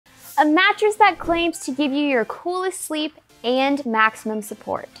a mattress that claims to give you your coolest sleep and maximum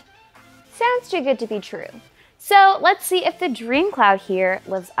support. Sounds too good to be true. So let's see if the DreamCloud here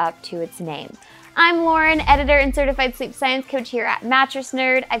lives up to its name. I'm Lauren, editor and certified sleep science coach here at Mattress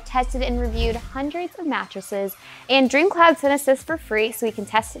Nerd. I've tested and reviewed hundreds of mattresses, and DreamCloud sent us this for free so we can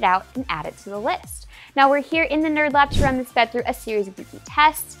test it out and add it to the list. Now we're here in the Nerd Lab to run this bed through a series of weekly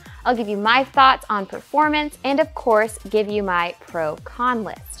tests. I'll give you my thoughts on performance and of course give you my pro-con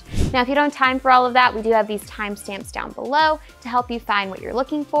list. Now if you don't have time for all of that, we do have these timestamps down below to help you find what you're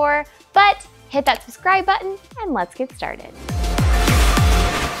looking for, but hit that subscribe button and let's get started.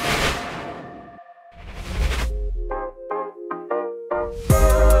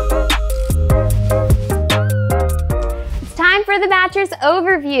 Time for the mattress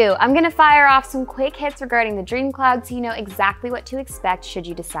overview. I'm gonna fire off some quick hits regarding the DreamCloud so you know exactly what to expect should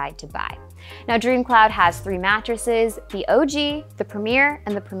you decide to buy. Now DreamCloud has 3 mattresses, the OG, the Premier,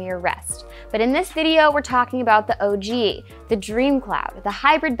 and the Premier Rest. But in this video, we're talking about the OG, the DreamCloud, the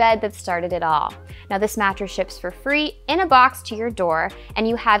hybrid bed that started it all. Now this mattress ships for free in a box to your door, and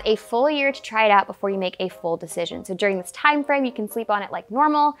you have a full year to try it out before you make a full decision. So during this time frame, you can sleep on it like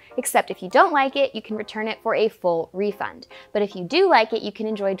normal, except if you don't like it, you can return it for a full refund. But if you do like it, you can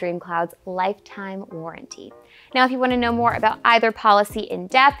enjoy DreamCloud's lifetime warranty. Now, if you want to know more about either policy in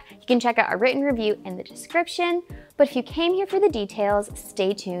depth, you can check out our written review in the description. But if you came here for the details,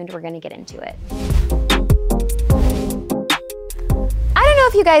 stay tuned, we're going to get into it. I don't know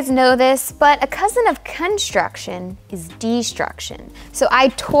if you guys know this, but a cousin of construction is destruction. So I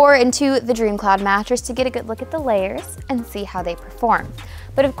tore into the DreamCloud mattress to get a good look at the layers and see how they perform.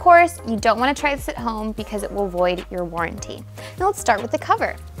 But of course, you don't want to try this at home because it will void your warranty. Now let's start with the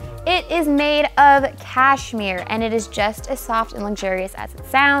cover. It is made of cashmere and it is just as soft and luxurious as it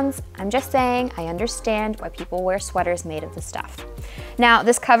sounds. I'm just saying, I understand why people wear sweaters made of this stuff. Now,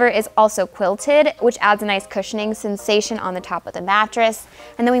 this cover is also quilted, which adds a nice cushioning sensation on the top of the mattress.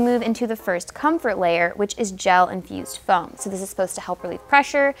 And then we move into the first comfort layer, which is gel-infused foam. So this is supposed to help relieve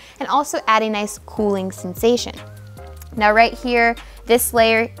pressure and also add a nice cooling sensation. Now right here, this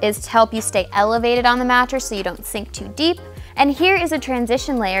layer is to help you stay elevated on the mattress so you don't sink too deep. And here is a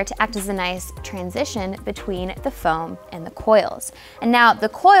transition layer to act as a nice transition between the foam and the coils. And now the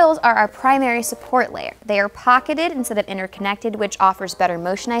coils are our primary support layer. They are pocketed instead of interconnected, which offers better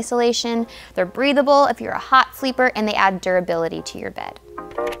motion isolation. They're breathable if you're a hot sleeper, and they add durability to your bed.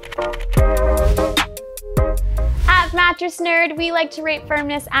 At Mattress Nerd, we like to rate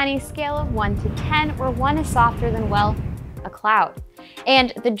firmness on a scale of 1 to 10, where 1 is softer than, well, a cloud.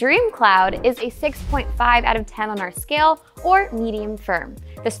 And the DreamCloud is a 6.5 out of 10 on our scale, or medium firm.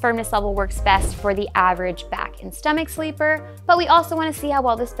 This firmness level works best for the average back and stomach sleeper, but we also want to see how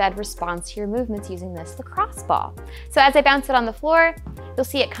well this bed responds to your movements using this lacrosse ball. So as I bounce it on the floor, you'll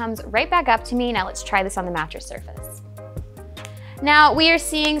see it comes right back up to me. Now let's try this on the mattress surface. Now we are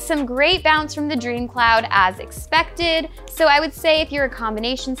seeing some great bounce from the DreamCloud as expected, so I would say if you're a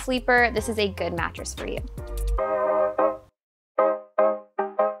combination sleeper, this is a good mattress for you.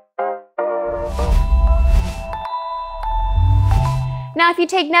 Now, if you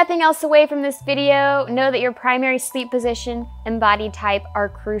take nothing else away from this video, know that your primary sleep position and body type are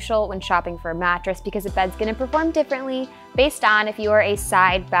crucial when shopping for a mattress because a bed's gonna perform differently based on if you are a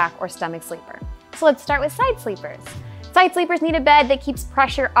side, back, or stomach sleeper. So let's start with side sleepers. Side sleepers need a bed that keeps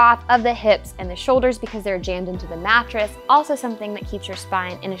pressure off of the hips and the shoulders because they're jammed into the mattress, also something that keeps your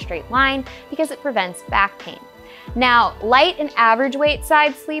spine in a straight line because it prevents back pain. Now, light and average weight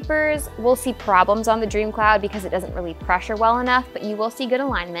side sleepers will see problems on the DreamCloud because it doesn't relieve pressure well enough, but you will see good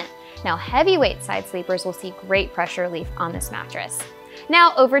alignment. Now, heavyweight side sleepers will see great pressure relief on this mattress.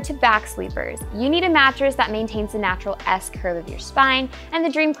 Now, over to back sleepers. You need a mattress that maintains the natural S curve of your spine, and the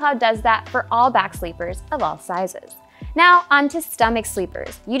DreamCloud does that for all back sleepers of all sizes. Now, on to stomach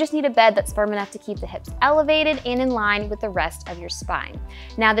sleepers. You just need a bed that's firm enough to keep the hips elevated and in line with the rest of your spine.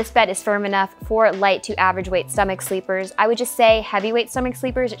 Now, this bed is firm enough for light to average weight stomach sleepers. I would just say heavyweight stomach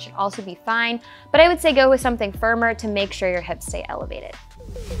sleepers, it should also be fine, but I would say go with something firmer to make sure your hips stay elevated.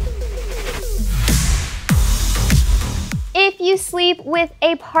 If you sleep with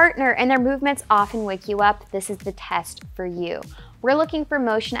a partner and their movements often wake you up, this is the test for you. We're looking for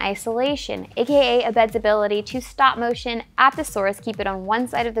motion isolation, aka a bed's ability to stop motion at the source, keep it on one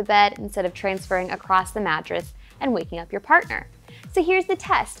side of the bed instead of transferring across the mattress and waking up your partner. So here's the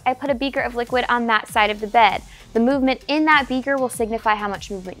test. I put a beaker of liquid on that side of the bed. The movement in that beaker will signify how much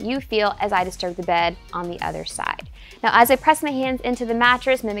movement you feel as I disturb the bed on the other side. Now, as I press my hands into the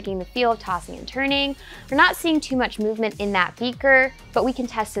mattress, mimicking the feel of tossing and turning, we're not seeing too much movement in that beaker, but we can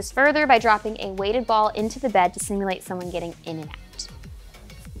test this further by dropping a weighted ball into the bed to simulate someone getting in and out.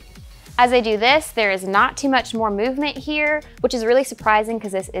 As I do this, there is not too much more movement here, which is really surprising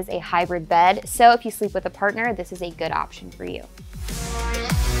because this is a hybrid bed. So if you sleep with a partner, this is a good option for you.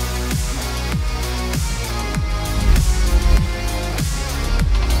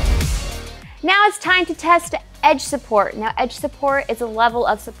 Now it's time to test edge support. Now, edge support is a level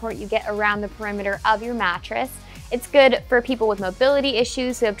of support you get around the perimeter of your mattress. It's good for people with mobility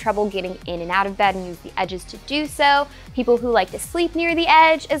issues who have trouble getting in and out of bed and use the edges to do so, people who like to sleep near the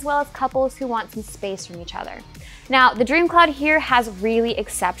edge, as well as couples who want some space from each other. Now, the DreamCloud here has really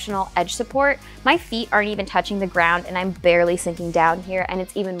exceptional edge support. My feet aren't even touching the ground and I'm barely sinking down here, and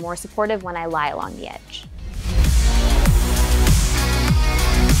it's even more supportive when I lie along the edge.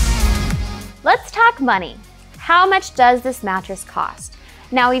 Let's talk money. How much does this mattress cost?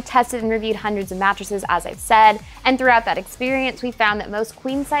 Now, we've tested and reviewed hundreds of mattresses, as I've said, and throughout that experience, we found that most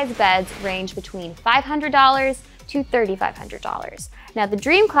queen-size beds range between $500 to $3,500. Now, the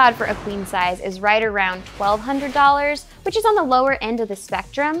DreamCloud for a queen size is right around $1,200, which is on the lower end of the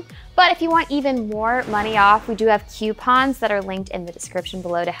spectrum. But if you want even more money off, we do have coupons that are linked in the description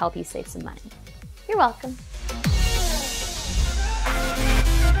below to help you save some money. You're welcome.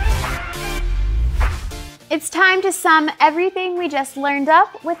 It's time to sum everything we just learned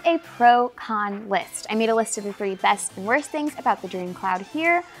up with a pro-con list. I made a list of the 3 best and worst things about the DreamCloud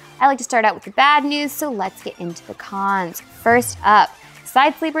here. I like to start out with the bad news, so let's get into the cons. First up,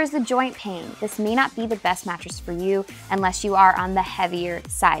 side sleepers, the joint pain. This may not be the best mattress for you unless you are on the heavier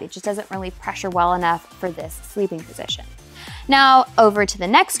side. It just doesn't really pressure well enough for this sleeping position. Now, over to the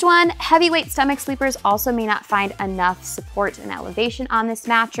next one, heavyweight stomach sleepers also may not find enough support and elevation on this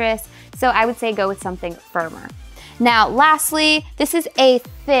mattress, so I would say go with something firmer. Now, lastly, this is a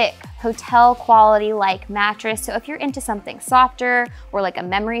thick hotel quality like mattress, so if you're into something softer or like a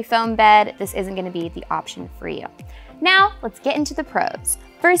memory foam bed, this isn't gonna be the option for you. Now, let's get into the pros.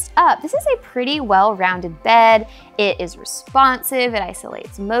 First up, this is a pretty well-rounded bed. It is responsive, it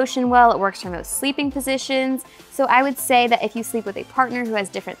isolates motion well, it works for most sleeping positions. So I would say that if you sleep with a partner who has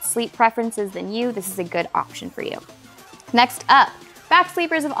different sleep preferences than you, this is a good option for you. Next up, back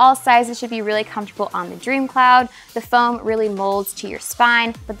sleepers of all sizes should be really comfortable on the DreamCloud. The foam really molds to your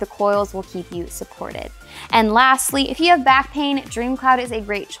spine, but the coils will keep you supported. And lastly, if you have back pain, DreamCloud is a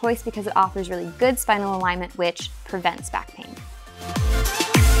great choice because it offers really good spinal alignment, which prevents back pain.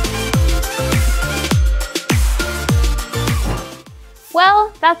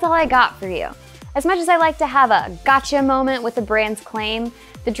 Well, that's all I got for you. As much as I like to have a gotcha moment with the brand's claim,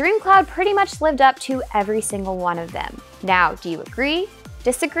 the DreamCloud pretty much lived up to every single one of them. Now, do you agree?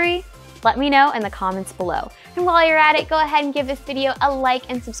 Disagree? Let me know in the comments below. And while you're at it, go ahead and give this video a like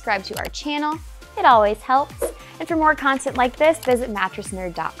and subscribe to our channel. It always helps. And for more content like this, visit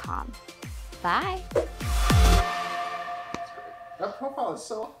mattressnerd.com. Bye. That profile is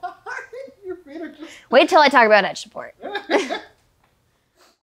so high. Your feet are just... Wait till I talk about edge support.